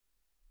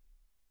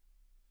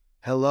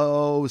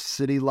Hello,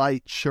 City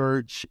Light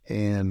Church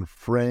and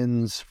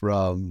friends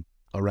from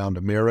around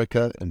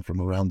America and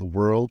from around the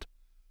world.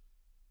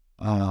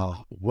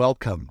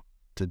 Welcome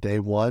to day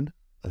one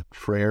of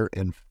prayer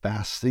and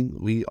fasting.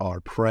 We are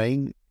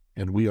praying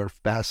and we are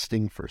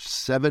fasting for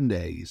 7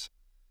 days.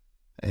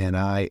 And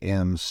I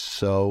am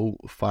so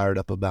fired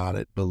up about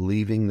it,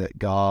 believing that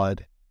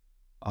God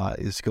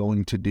is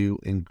going to do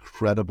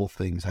incredible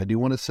things. I do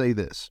want to say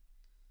this,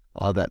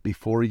 that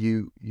before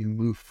you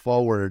move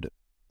forward,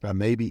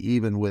 maybe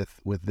even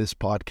with this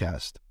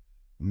podcast,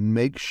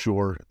 make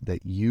sure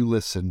that you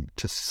listen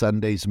to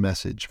Sunday's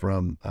message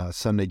from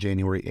Sunday,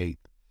 January 8th.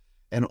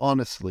 And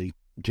honestly,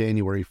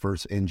 January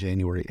 1st and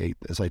January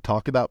 8th, as I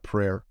talk about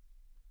prayer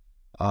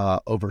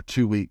over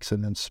 2 weeks,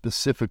 and then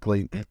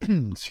specifically,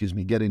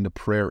 getting to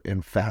prayer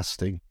and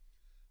fasting,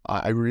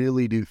 I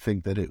really do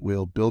think that it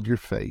will build your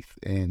faith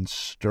and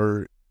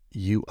stir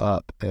you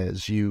up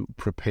as you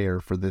prepare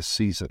for this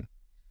season.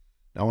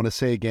 I want to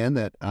say again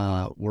that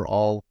we're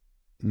all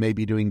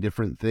maybe doing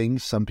different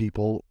things. Some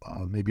people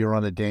maybe are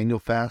on a Daniel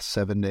fast,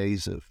 7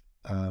 days of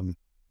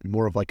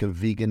more of like a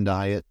vegan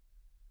diet,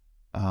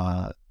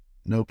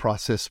 no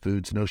processed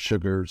foods, no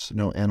sugars,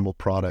 no animal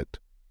product.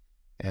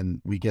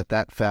 And we get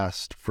that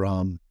fast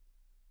from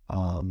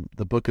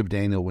the book of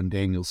Daniel, when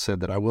Daniel said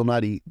that I will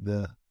not eat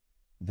the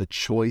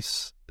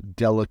choice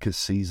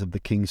delicacies of the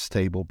king's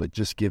table, but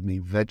just give me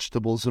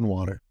vegetables and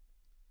water,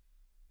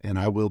 and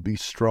I will be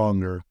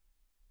stronger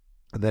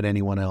than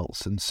anyone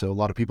else. And so a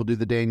lot of people do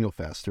the Daniel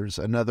fast. There's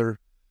another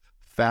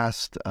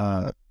fast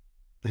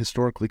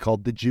historically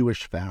called the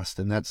Jewish fast,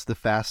 and that's the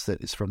fast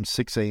that is from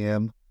 6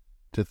 a.m.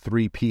 to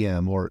 3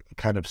 p.m. or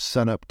kind of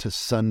sun up to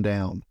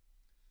sundown.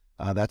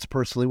 That's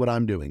personally what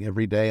I'm doing.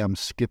 Every day I'm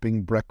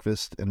skipping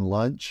breakfast and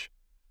lunch,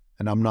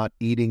 and I'm not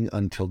eating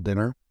until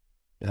dinner,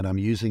 and I'm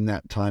using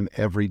that time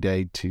every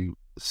day to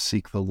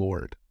seek the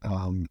Lord.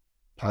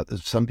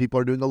 Some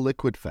people are doing a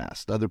liquid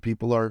fast. Other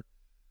people are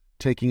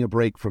taking a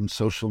break from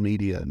social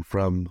media and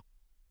from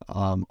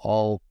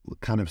all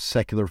kind of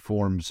secular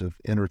forms of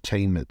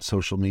entertainment,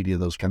 social media,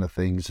 those kind of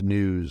things,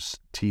 news,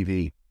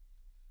 TV,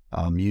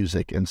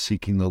 music, and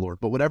seeking the Lord.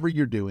 But whatever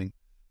you're doing,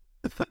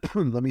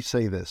 let me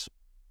say this,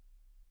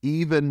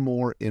 even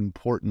more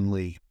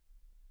importantly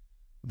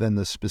than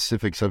the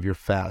specifics of your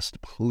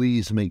fast,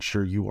 please make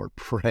sure you are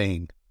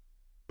praying.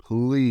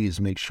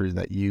 Please make sure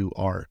that you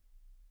are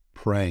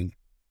praying.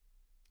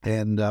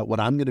 And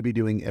what I'm going to be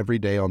doing every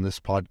day on this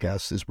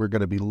podcast is we're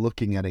going to be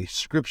looking at a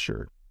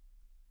scripture,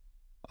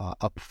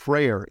 a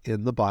prayer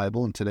in the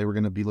Bible. And today we're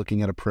going to be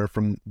looking at a prayer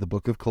from the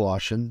book of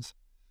Colossians.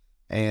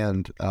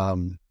 And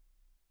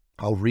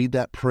I'll read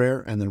that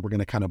prayer, and then we're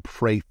going to kind of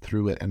pray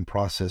through it and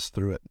process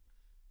through it.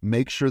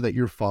 Make sure that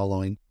you're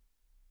following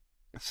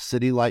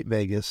City Light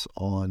Vegas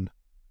on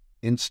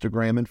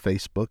Instagram and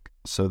Facebook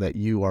so that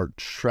you are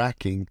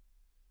tracking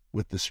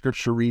with the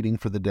scripture reading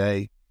for the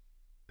day,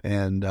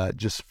 and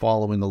just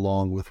following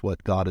along with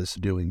what God is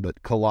doing.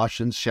 But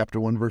Colossians chapter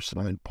 1, verse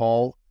 9,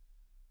 Paul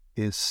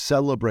is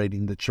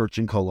celebrating the church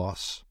in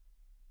Colossus,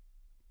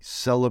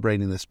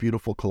 celebrating this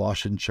beautiful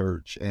Colossian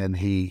church, and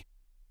he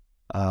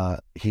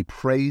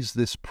prays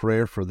this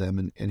prayer for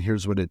them, and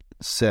here's what it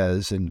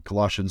says in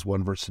Colossians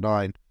 1, verse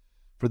 9,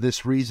 "For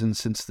this reason,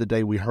 since the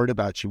day we heard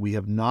about you, we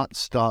have not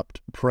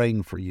stopped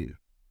praying for you.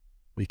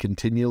 We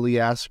continually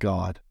ask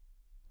God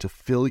to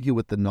fill you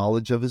with the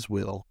knowledge of His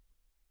will,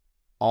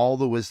 all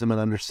the wisdom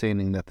and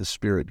understanding that the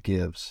Spirit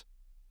gives,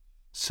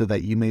 so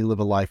that you may live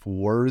a life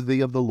worthy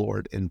of the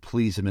Lord and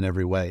please Him in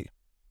every way,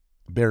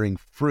 bearing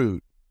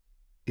fruit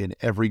in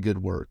every good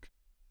work,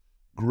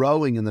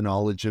 growing in the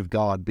knowledge of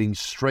God, being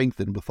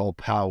strengthened with all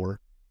power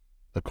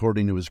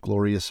according to His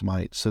glorious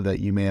might, so that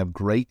you may have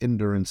great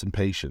endurance and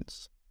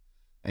patience,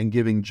 and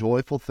giving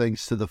joyful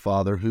thanks to the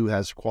Father who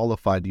has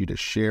qualified you to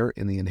share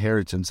in the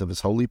inheritance of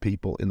His holy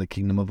people in the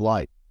kingdom of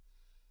light.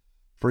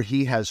 For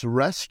He has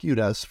rescued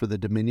us from the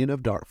dominion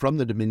of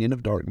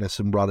darkness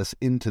and brought us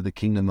into the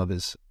kingdom of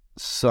His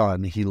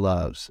Son He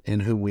loves, in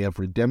whom we have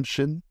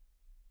redemption,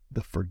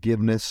 the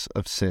forgiveness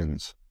of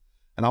sins."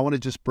 And I want to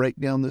just break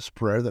down this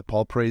prayer that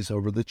Paul prays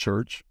over the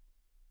church,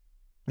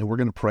 and we're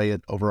going to pray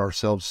it over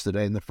ourselves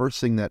today. And the first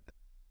thing that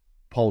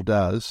Paul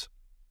does,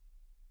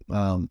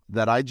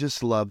 that I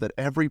just love, that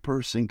every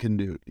person can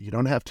do, you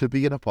don't have to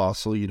be an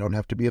apostle, you don't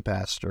have to be a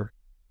pastor.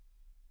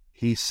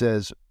 He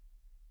says,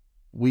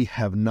 we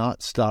have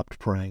not stopped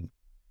praying.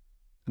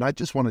 And I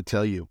just want to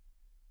tell you,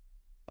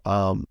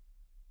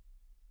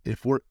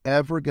 if we're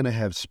ever going to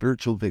have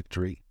spiritual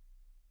victory,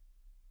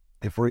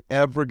 if we're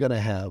ever going to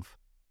have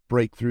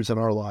breakthroughs in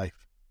our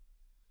life,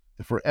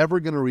 if we're ever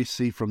going to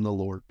receive from the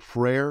Lord,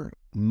 prayer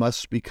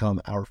must become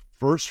our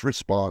first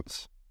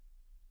response,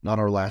 not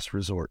our last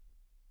resort.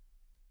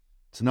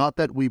 It's not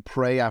that we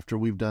pray after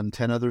we've done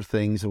 10 other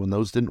things, and when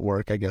those didn't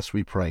work, I guess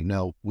we pray.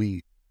 No,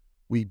 we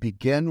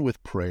begin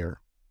with prayer.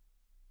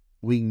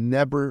 We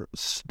never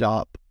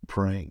stop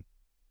praying.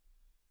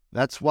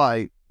 That's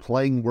why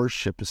playing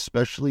worship,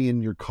 especially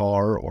in your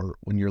car or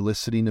when you're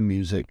listening to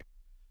music,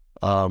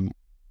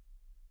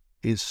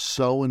 is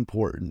so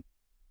important,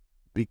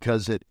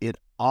 because it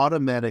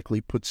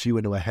automatically puts you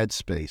into a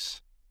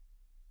headspace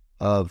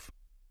of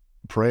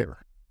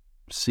prayer,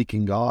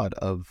 seeking God,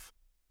 of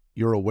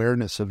your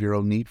awareness of your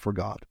own need for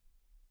God.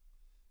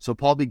 So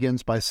Paul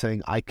begins by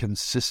saying, I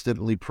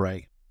consistently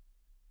pray.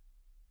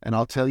 And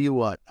I'll tell you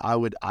what, I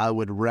would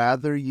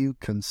rather you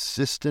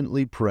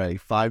consistently pray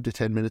 5 to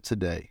 10 minutes a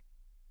day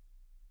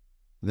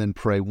than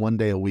pray one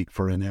day a week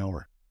for an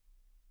hour.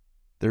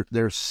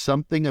 There's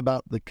something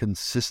about the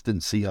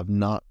consistency of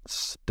not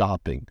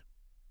stopping.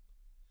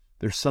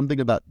 There's something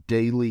about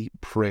daily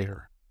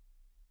prayer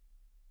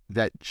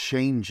that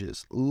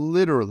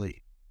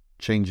literally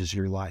changes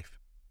your life.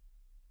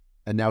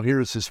 And now here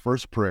is his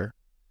first prayer,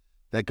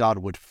 that God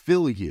would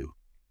fill you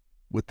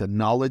with the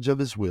knowledge of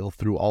his will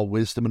through all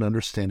wisdom and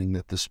understanding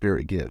that the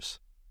Spirit gives.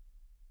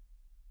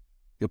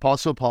 The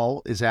Apostle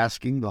Paul is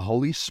asking the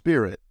Holy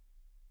Spirit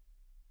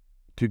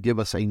to give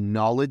us a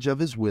knowledge of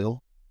his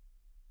will,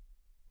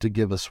 to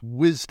give us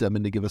wisdom,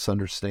 and to give us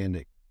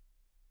understanding.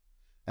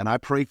 And I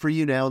pray for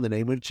you now in the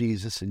name of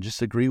Jesus, and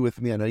just agree with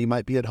me. I know you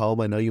might be at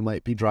home. I know you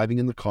might be driving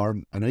in the car.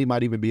 I know you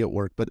might even be at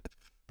work, but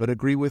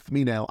agree with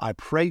me now. I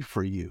pray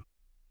for you.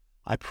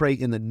 I pray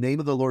in the name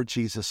of the Lord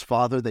Jesus,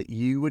 Father, that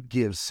you would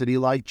give City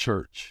Light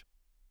Church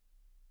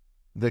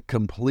the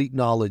complete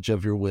knowledge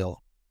of your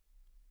will.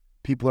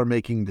 People are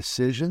making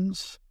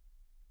decisions.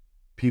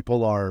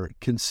 People are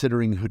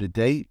considering who to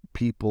date.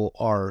 People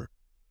are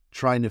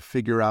trying to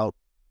figure out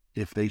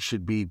if they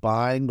should be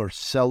buying or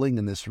selling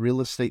in this real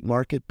estate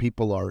market.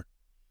 People are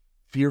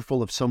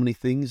fearful of so many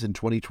things in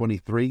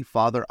 2023.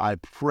 Father, I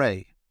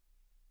pray.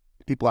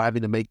 People are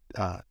having to make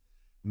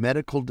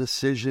medical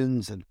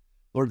decisions, and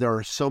Lord, there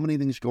are so many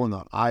things going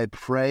on. I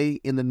pray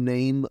in the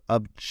name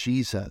of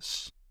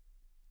Jesus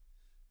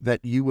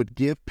that you would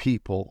give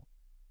people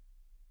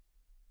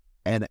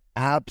an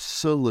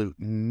absolute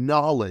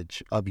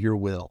knowledge of your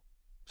will.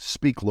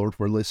 Speak, Lord,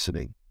 we're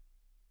listening.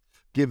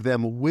 Give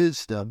them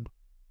wisdom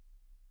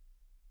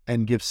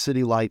and give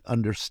City Light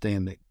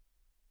understanding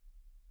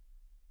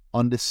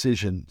on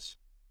decisions,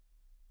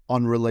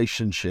 on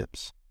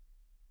relationships,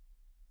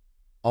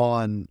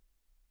 on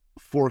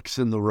forks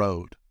in the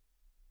road,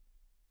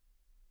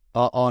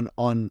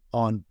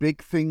 on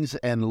big things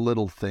and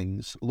little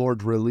things.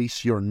 Lord,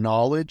 release your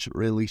knowledge,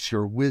 release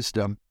your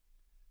wisdom,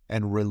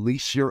 and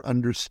release your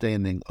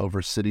understanding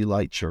over City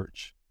Light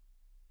Church.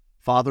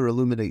 Father,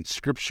 illuminate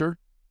Scripture.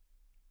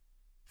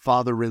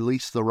 Father,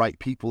 release the right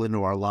people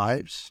into our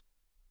lives.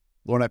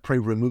 Lord, I pray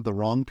remove the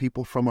wrong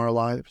people from our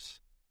lives.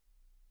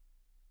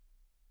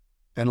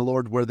 And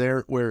Lord,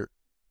 where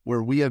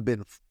we have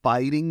been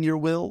fighting your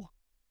will,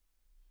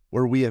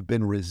 where we have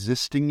been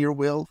resisting your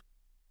will,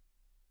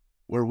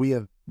 where we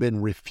have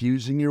been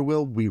refusing your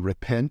will, we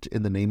repent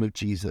in the name of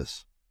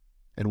Jesus.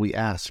 And we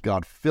ask,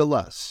 God, fill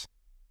us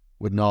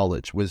with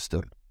knowledge,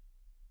 wisdom,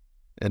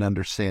 and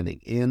understanding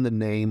in the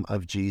name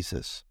of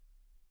Jesus.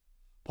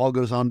 Paul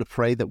goes on to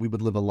pray that we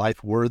would live a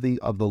life worthy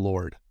of the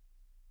Lord,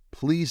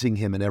 pleasing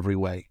him in every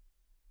way.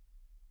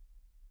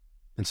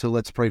 And so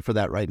let's pray for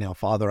that right now.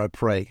 Father, I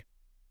pray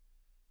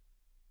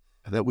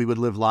that we would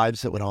live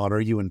lives that would honor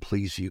you and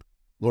please you.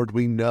 Lord,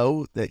 we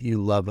know that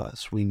you love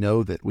us. We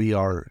know that we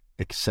are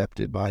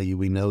accepted by you.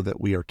 We know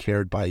that we are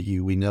cared by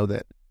you. We know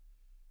that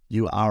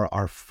you are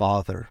our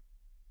Father.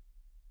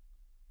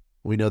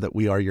 We know that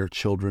we are your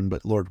children,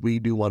 but Lord, we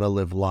do want to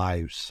live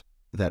lives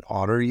that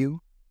honor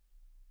you.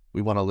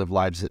 We want to live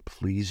lives that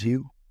please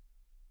you.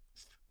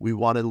 We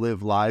want to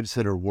live lives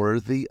that are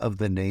worthy of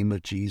the name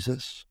of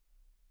Jesus.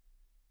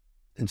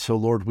 And so,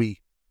 Lord,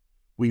 we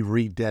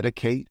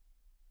rededicate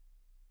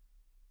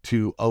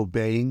to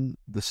obeying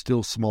the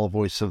still small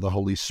voice of the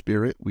Holy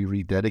Spirit. We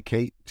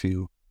rededicate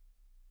to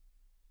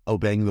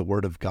obeying the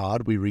Word of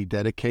God. We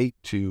rededicate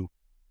to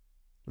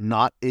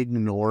not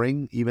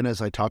ignoring, even as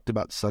I talked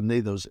about Sunday,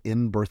 those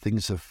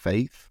inbirthings of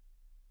faith.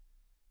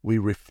 We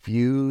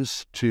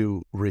refuse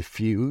to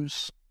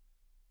refuse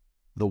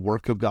the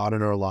work of God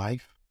in our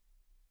life.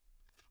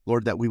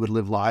 Lord, that we would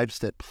live lives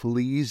that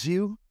please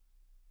you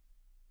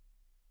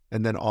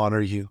and then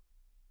honor you.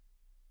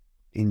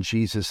 In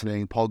Jesus'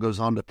 name, Paul goes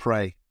on to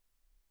pray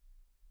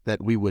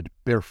that we would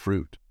bear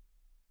fruit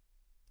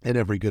in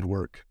every good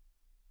work,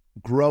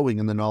 growing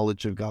in the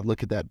knowledge of God.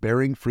 Look at that,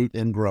 bearing fruit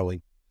and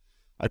growing.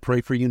 I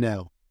pray for you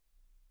now,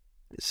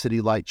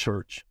 City Light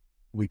Church.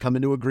 We come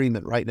into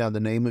agreement right now in the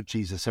name of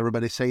Jesus.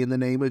 Everybody say, in the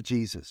name of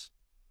Jesus.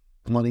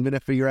 Come on, even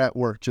if you're at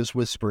work, just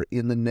whisper,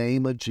 in the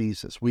name of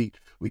Jesus. We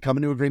come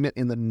into agreement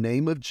in the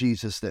name of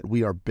Jesus that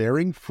we are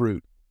bearing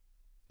fruit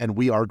and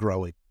we are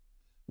growing.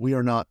 We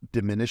are not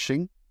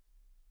diminishing.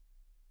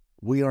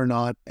 We are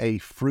not a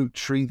fruit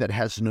tree that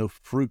has no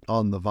fruit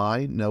on the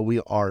vine. No, we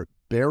are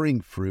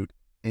bearing fruit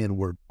and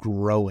we're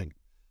growing.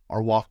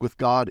 Our walk with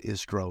God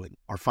is growing.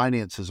 Our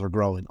finances are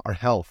growing. Our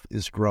health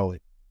is growing.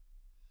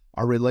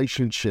 Our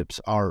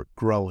relationships are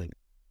growing.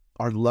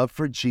 Our love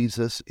for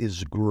Jesus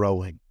is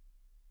growing.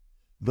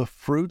 The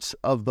fruits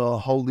of the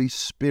Holy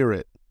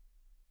Spirit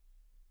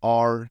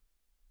are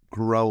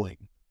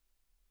growing.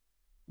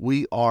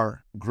 We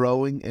are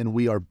growing and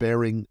we are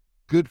bearing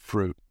good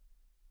fruit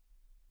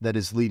that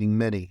is leading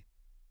many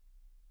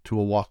to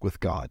a walk with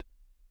God.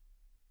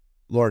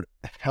 Lord,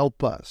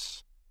 help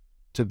us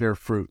to bear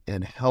fruit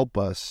and help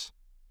us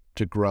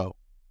to grow.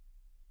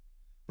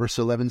 Verse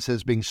 11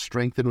 says, being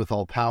strengthened with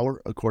all power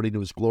according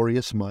to his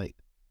glorious might,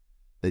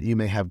 that you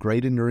may have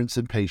great endurance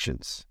and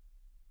patience.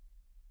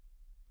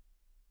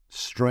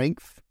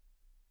 Strength,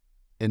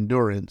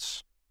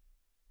 endurance,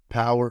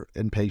 power,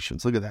 and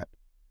patience. Look at that.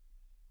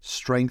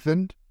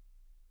 Strengthened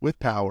with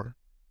power,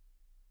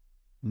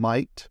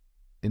 might,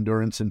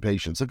 endurance, and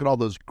patience. Look at all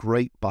those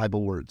great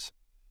Bible words.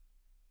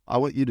 I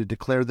want you to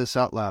declare this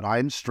out loud. I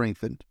am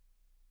strengthened.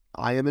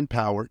 I am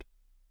empowered.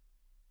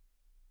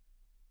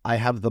 I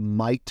have the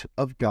might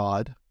of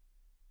God.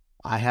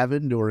 I have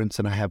endurance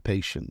and I have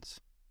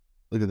patience.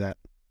 Look at that.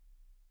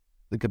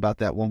 Think about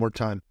that one more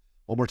time.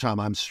 One more time.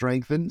 I'm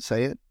strengthened.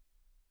 Say it.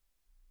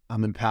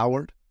 I'm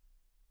empowered.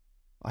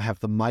 I have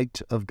the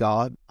might of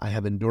God. I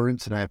have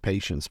endurance and I have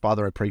patience.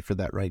 Father, I pray for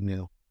that right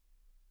now.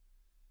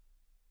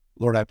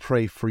 Lord, I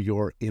pray for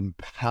your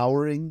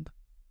empowering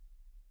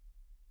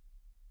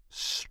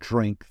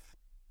strength.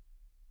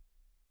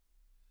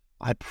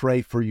 I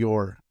pray for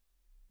your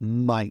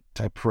might.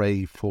 I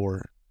pray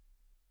for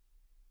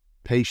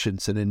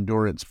patience and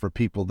endurance for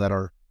people that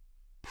are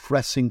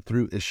pressing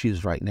through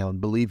issues right now and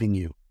believing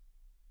you.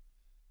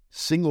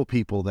 Single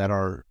people that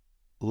are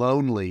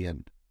lonely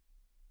and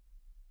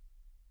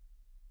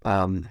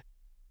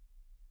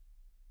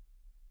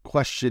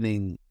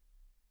questioning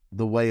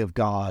the way of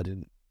God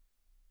and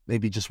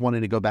maybe just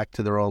wanting to go back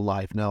to their own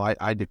life. No,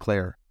 I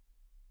declare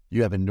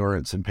you have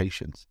endurance and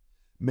patience.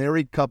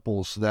 Married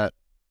couples that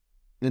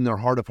in their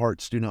heart of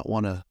hearts do not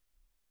want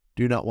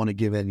to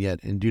give in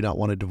yet and do not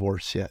want to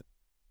divorce yet.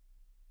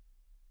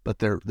 But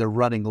they're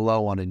running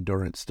low on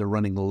endurance. They're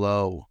running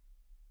low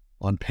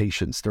on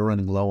patience. They're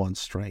running low on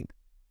strength.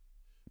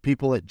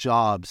 People at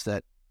jobs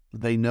that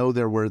they know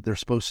they're where they're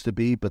supposed to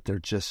be, but they're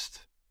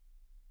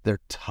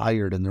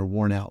tired and they're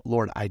worn out.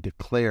 Lord, I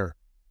declare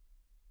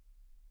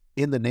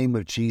in the name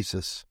of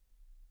Jesus,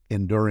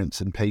 endurance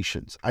and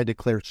patience. I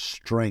declare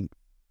strength.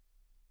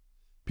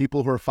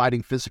 People who are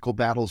fighting physical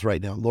battles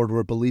right now, Lord,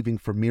 we're believing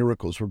for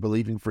miracles. We're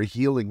believing for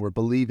healing. We're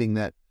believing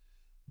that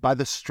by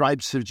the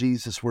stripes of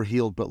Jesus we're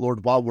healed. But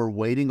Lord, while we're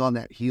waiting on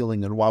that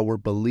healing and while we're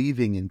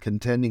believing and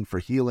contending for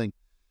healing,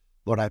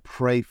 Lord, I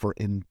pray for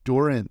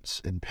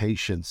endurance and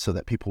patience so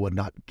that people would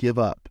not give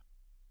up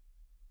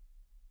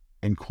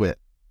and quit.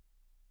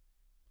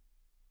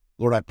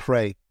 Lord, I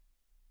pray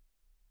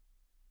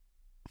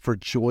for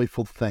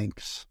joyful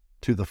thanks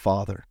to the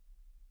Father.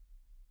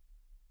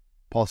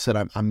 Paul said,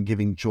 I'm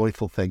giving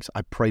joyful thanks.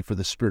 I pray for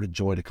the spirit of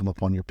joy to come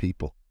upon your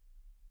people.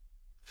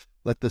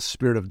 Let the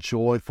spirit of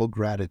joyful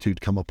gratitude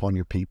come upon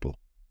your people.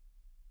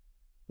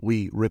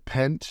 We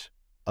repent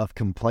of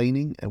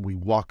complaining and we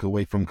walk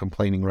away from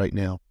complaining right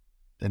now.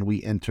 And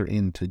we enter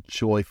into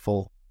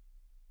joyful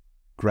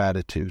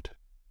gratitude.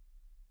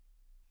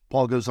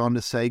 Paul goes on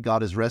to say,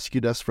 God has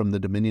rescued us from the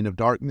dominion of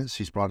darkness.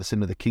 He's brought us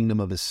into the kingdom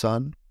of his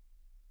Son.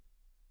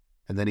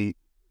 And then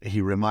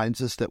he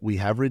reminds us that we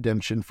have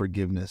redemption, we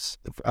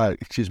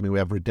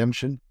have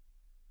redemption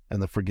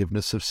and the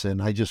forgiveness of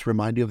sin. I just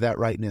remind you of that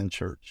right now,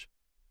 church.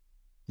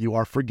 You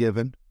are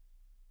forgiven.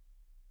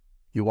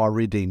 You are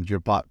redeemed.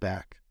 You're bought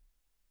back.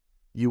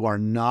 You are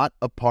not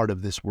a part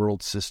of this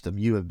world system.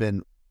 You have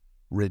been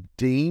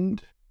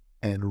redeemed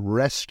and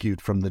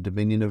rescued from the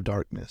dominion of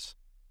darkness.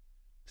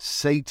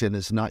 Satan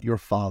is not your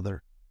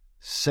father.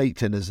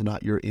 Satan is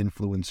not your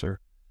influencer.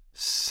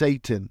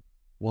 Satan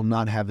will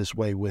not have his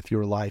way with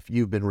your life.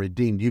 You've been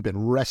redeemed. You've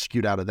been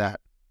rescued out of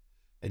that.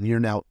 And you're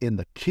now in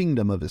the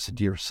kingdom of his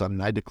dear Son.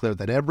 And I declare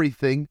that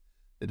everything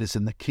that is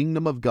in the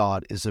kingdom of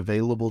God is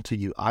available to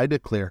you. I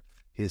declare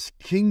his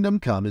kingdom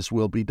come, his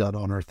will be done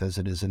on earth as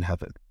it is in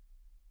heaven.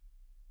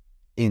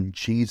 In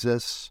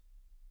Jesus'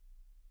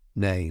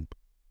 name.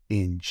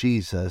 In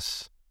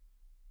Jesus'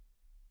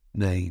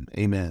 name.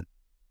 Amen.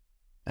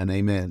 And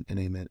amen and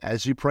amen.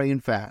 As you pray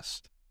and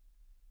fast,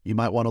 you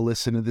might want to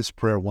listen to this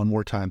prayer one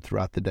more time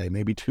throughout the day,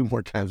 maybe 2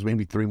 more times,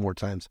 maybe 3 more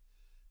times.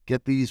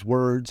 Get these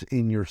words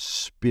in your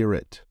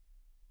spirit.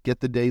 Get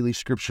the daily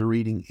scripture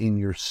reading in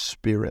your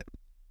spirit.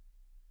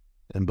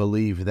 And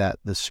believe that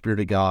the Spirit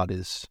of God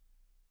is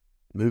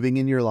moving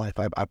in your life.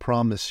 I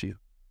promise you,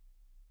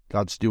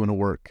 God's doing a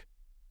work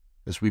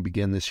as we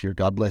begin this year.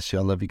 God bless you.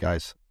 I love you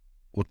guys.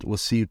 We'll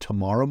see you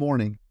tomorrow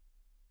morning.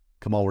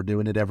 Come on, we're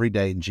doing it every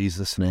day in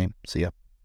Jesus' name. See ya.